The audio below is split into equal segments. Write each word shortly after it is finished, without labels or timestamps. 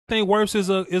think Wirfs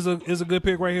is a good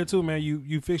pick right here too, man.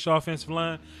 You fix your offensive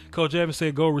line. Coach Evans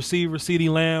said go receiver, CeeDee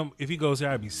Lamb. If he goes here,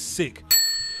 I'd be sick.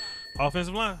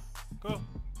 Offensive line,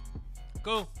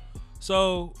 go.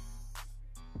 So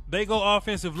they go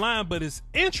offensive line, but it's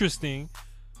interesting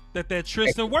that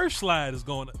Tristan Wirfs slide is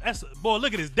going. Boy,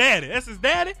 look at his daddy. That's his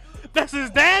daddy.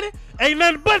 Ain't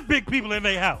nothing but big people in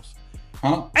their house.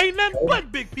 Huh? Ain't nothing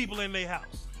but big people in their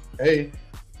house. Hey.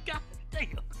 God damn.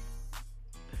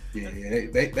 Yeah,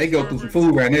 they go through some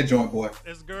food around that joint, boy.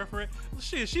 That's girlfriend.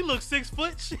 Shit, she looks 6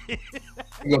 foot. Shit.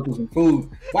 They go through some food.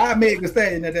 Why Megan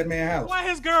staying at that man's house? Why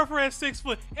his girlfriend 6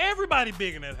 foot? Everybody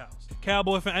big in that house.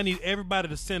 Cowboy fan, I need everybody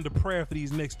to send a prayer for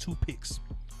these next 2 picks.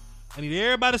 I need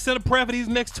everybody to send a prayer for these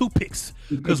next 2 picks.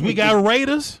 Because we got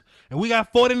Raiders and we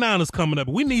got 49ers coming up.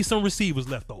 We need some receivers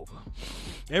left over.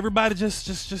 Everybody just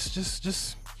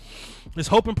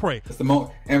hope and pray. That's the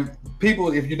most. And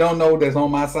people, if you don't know, that's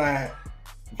on my side.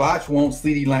 Voch wants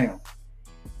CeeDee Lamb,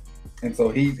 and so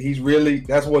he's really,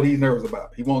 that's what he's nervous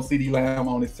about. He wants CeeDee Lamb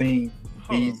on his team.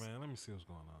 Hold on, man. Let me see what's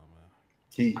going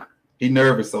on, man. He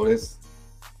nervous, so it's.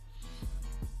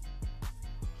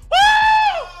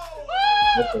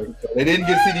 Okay, so they didn't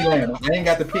get CeeDee Lamb. I ain't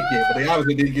got the pick yet, but they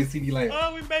obviously didn't get CeeDee Lamb.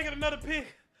 Oh, we making another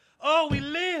pick. Oh, we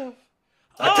live.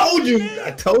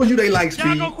 I told you they like speed.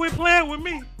 Y'all gonna quit playing with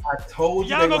me. I told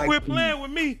you y'all gonna like quit speed. playing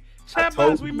with me. Chat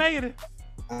box, we made it.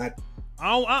 I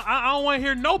don't want to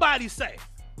hear nobody say.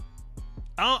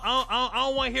 I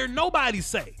don't want to hear nobody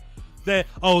say that.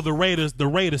 Oh, the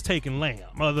Raiders taking Lamb.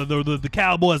 The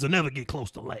Cowboys will never get close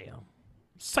to Lamb.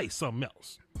 Say something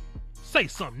else. Say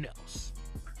something else.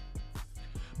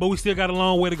 But we still got a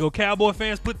long way to go. Cowboy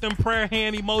fans, put them prayer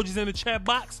hand emojis in the chat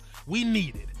box. We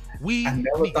need it. I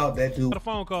never thought that dude. Got a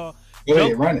phone call. Go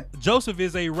ahead, run it. Joseph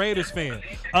is a Raiders fan.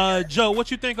 Joe, what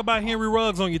you think about Henry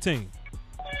Ruggs on your team?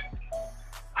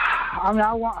 I mean,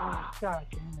 God damn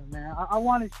it, man. I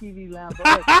want to see CeeDee Lamb.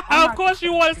 Of course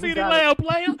you want to see the Lamb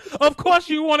player. Of course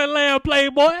you want a Lamb play,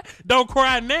 boy. Don't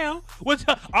cry now.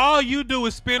 All you do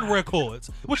is spin records.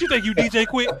 What you think, you DJ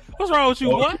Quick? What's wrong with you,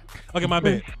 boy? Okay, my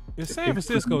bad. If San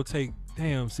Francisco take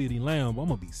damn CeeDee Lamb, I'm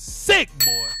gonna be sick,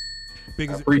 boy. Pick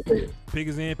is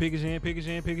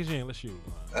in. Let's shoot.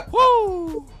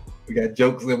 Woo! We got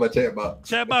jokes in my chat box.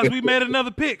 Chat box, we made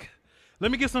another pick. Let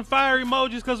me get some fire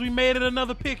emojis because we made it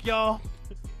another pick, y'all.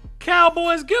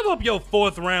 Cowboys, give up your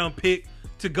 4th round pick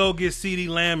to go get CeeDee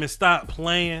Lamb and stop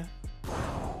playing. Woo!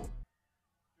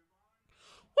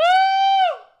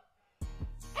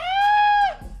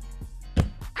 Ah!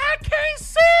 I can't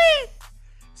see.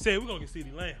 Said we're going to get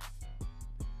CeeDee Lamb.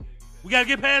 We got to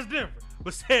get past Denver.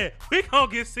 But said, we going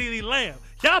to get CeeDee Lamb.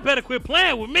 Y'all better quit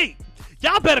playing with me.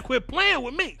 Y'all better quit playing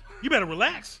with me. You better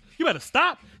relax. You better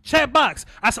stop. Chat box.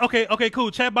 I said, okay,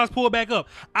 cool. Chat box, pull back up.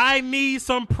 I need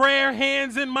some prayer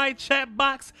hands in my chat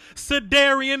box.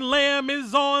 Sedarian Lamb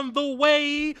is on the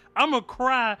way. I'm going to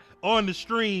cry on the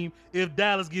stream if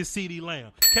Dallas gets CeeDee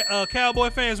Lamb.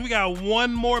 Cowboy fans, we got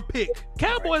one more pick.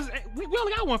 Cowboys, we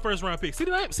only got one 1st round pick.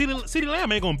 CeeDee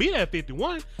Lamb ain't going to be at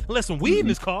 51 unless some weed in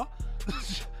his car.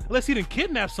 Unless he done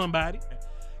kidnapped somebody.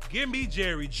 Give me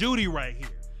Jerry Jeudy right here.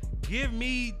 Give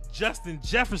me Justin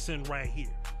Jefferson right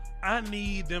here. I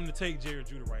need them to take Jerry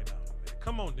Jeudy right now. Man.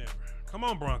 Come on, Denver. Come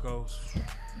on, Broncos.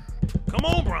 Come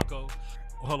on, Broncos.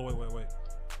 Oh, hold on, wait.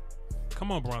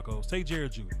 Come on, Broncos. Take Jerry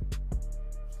Jeudy.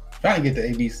 Trying to get the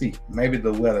ABC. Maybe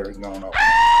the weather is going on.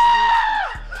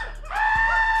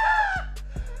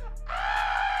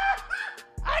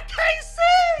 I can't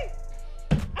see.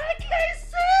 I can't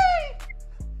see.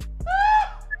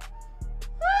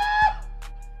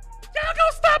 Y'all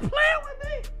gonna stop playing with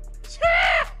me?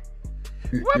 Chat.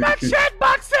 Where my chat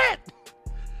box at?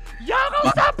 Y'all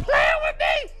gonna stop playing with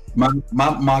me? My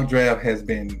mock draft has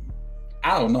been,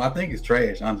 I don't know. I think it's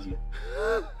trash, honestly.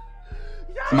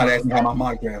 Somebody asked me how my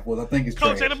mock draft was. I think it's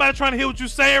trash. Coach, ain't nobody trying to hear what you're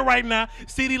saying right now.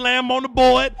 CeeDee Lamb on the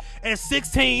board at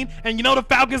 16, and you know the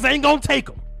Falcons ain't gonna take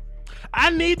him.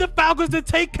 I need the Falcons to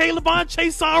take Caleb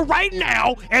Chase on right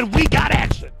now, and we got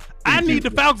action. I need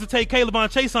the Falcons to take Caleb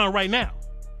Chase on right now.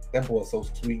 That boy's so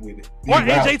sweet with it. Or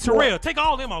AJ Terrell. Take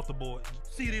all them off the board.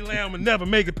 CeeDee Lamb will never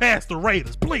make it past the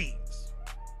Raiders, please.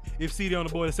 If CeeDee on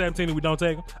the board at 17 and we don't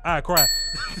take him, I cry.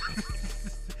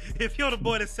 If you're on the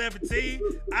board at 17,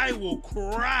 I will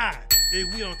cry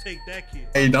if we don't take that kid.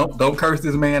 Hey, don't curse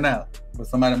this man out. But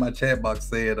somebody in my chat box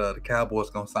said the Cowboys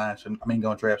gonna draft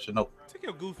Shenault. Take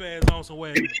your goof ass on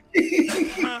somewhere.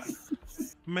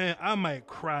 Man, I might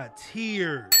cry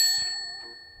tears.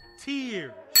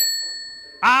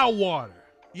 Eye water.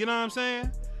 You know what I'm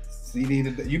saying?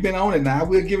 CeeDee, you've been on it now. I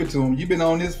will give it to him. You've been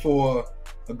on this for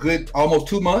a good almost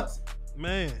 2 months.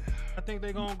 Man, I think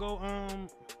they're gonna go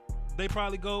they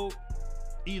probably go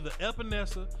either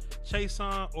Epinesa,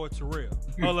 Chason, or Terrell.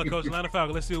 Oh, look, Coach, Atlanta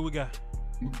Falcons. Let's see what we got.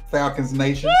 Falcons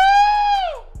Nation. Woo!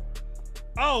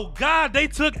 Oh, God, they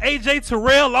took A.J.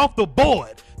 Terrell off the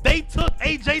board. They took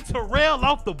A.J. Terrell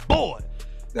off the board.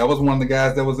 That was one of the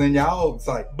guys that was in y'all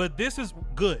site. But this is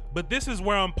good. But this is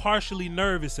where I'm partially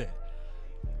nervous at.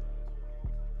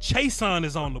 Chason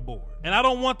is on the board. And I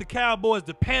don't want the Cowboys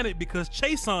to panic because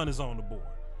Chason is on the board.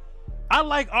 I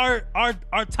like our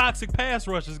toxic pass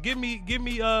rushers. Give me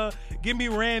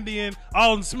Randy and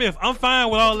Alden Smith. I'm fine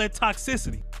with all that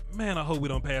toxicity. Man, I hope we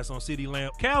don't pass on CeeDee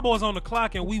Lamb. Cowboys on the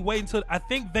clock and we wait until I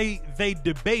think they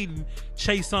debating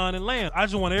Chason and Lamb. I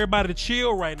just want everybody to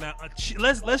chill right now.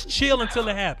 Let's chill until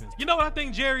it happens. You know what I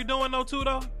think Jerry doing though too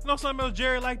though? You know something else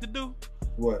Jerry like to do?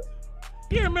 What?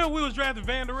 You remember we was drafting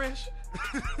Van Der Esch?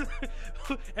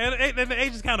 and the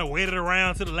agents kind of waited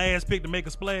around to the last pick to make a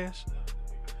splash.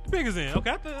 The pick is in.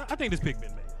 Okay, I think this pick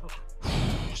been made.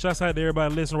 Shouts out to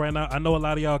everybody listening right now. I know a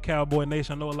lot of y'all Cowboy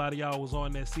Nation. I know a lot of y'all was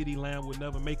on that CeeDee Lamb would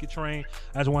never make it train.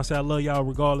 I just want to say I love y'all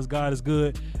regardless. God is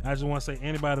good. I just want to say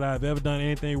anybody that I've ever done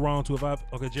anything wrong to,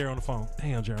 okay, Jerry on the phone.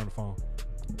 Damn, Jerry on the phone.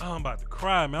 Oh, I'm about to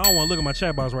cry, man. I don't want to look at my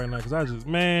chat box right now because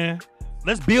man.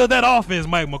 Let's build that offense,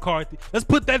 Mike McCarthy. Let's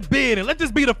put that bid in. Let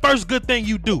this be the first good thing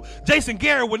you do. Jason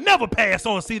Garrett would never pass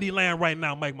on CeeDee Lamb right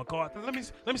now, Mike McCarthy. Let me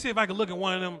see if I can look at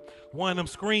one of them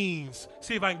screens.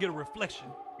 See if I can get a reflection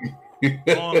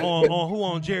on who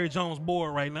on Jerry Jones'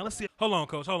 board right now. Let's see. Hold on,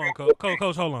 Coach. Hold on, Coach.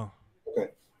 Coach, hold on. Okay.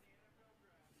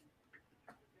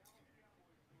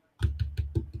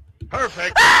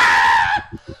 Perfect.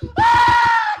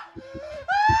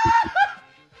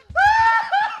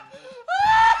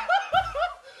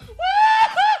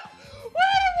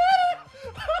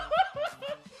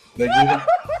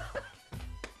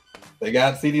 They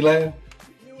got CeeDee Lamb.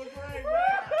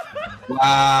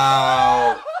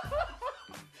 Wow.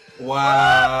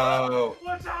 Wow.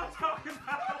 What y'all talking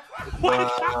about?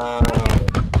 Wow.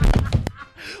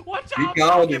 What y'all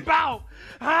talking about?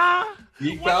 Huh?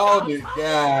 He called it.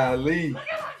 Golly.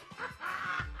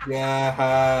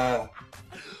 Yeah.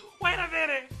 Wait a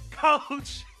minute,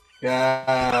 Coach.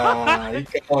 Yeah.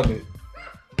 He called it.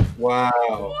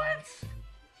 Wow. What?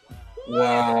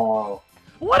 Wow.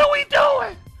 What are we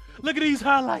doing? Look at these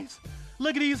highlights.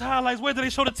 Look at these highlights. Where did they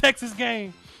show the Texas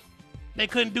game? They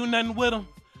couldn't do nothing with them.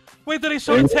 Wait till they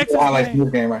show the Texas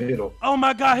game. Right here, though. Oh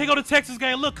my God, here go the Texas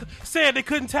game. Look, said they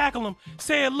couldn't tackle him.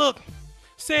 Said look.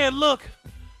 Said look.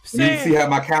 You need to see how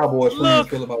my Cowboys friends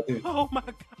feel about this. Oh my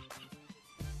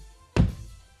God.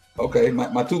 Okay,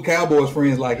 my two Cowboys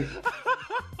friends like it.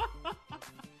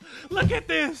 Look at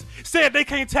this. Said they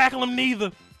can't tackle him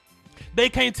neither. They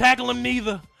can't tackle him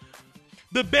neither.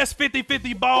 The best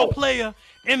 50-50 ball player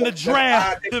in the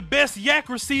draft. The best yak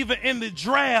receiver in the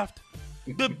draft.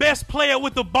 The best player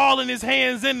with the ball in his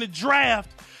hands in the draft.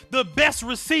 The best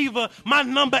receiver, my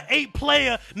number 8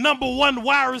 player, number 1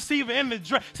 wide receiver in the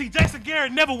draft. See, Jason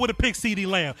Garrett never would have picked CeeDee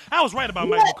Lamb. I was right about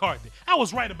Mike McCarthy. I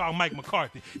was right about Mike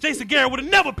McCarthy. Jason Garrett would have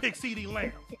never picked CeeDee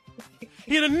Lamb.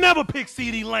 He'd have never picked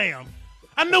CeeDee Lamb.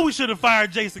 I knew we should have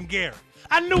fired Jason Garrett.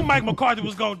 I knew Mike McCarthy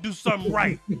was going to do something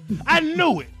right. I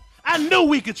knew it. I knew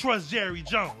we could trust Jerry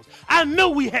Jones. I knew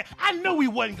we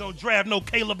wasn't going to draft no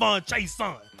Kayvon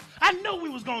Chason. I knew we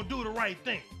was going to do the right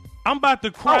thing. I'm about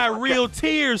to cry real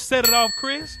tears. Set it off,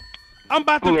 Chris. I'm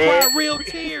about to cry real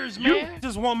tears, man. I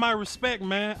just want my respect,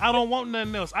 man. I don't want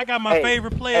nothing else. I got my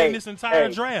favorite player in this entire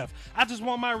draft. I just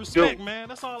want my respect, man.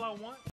 That's all I want.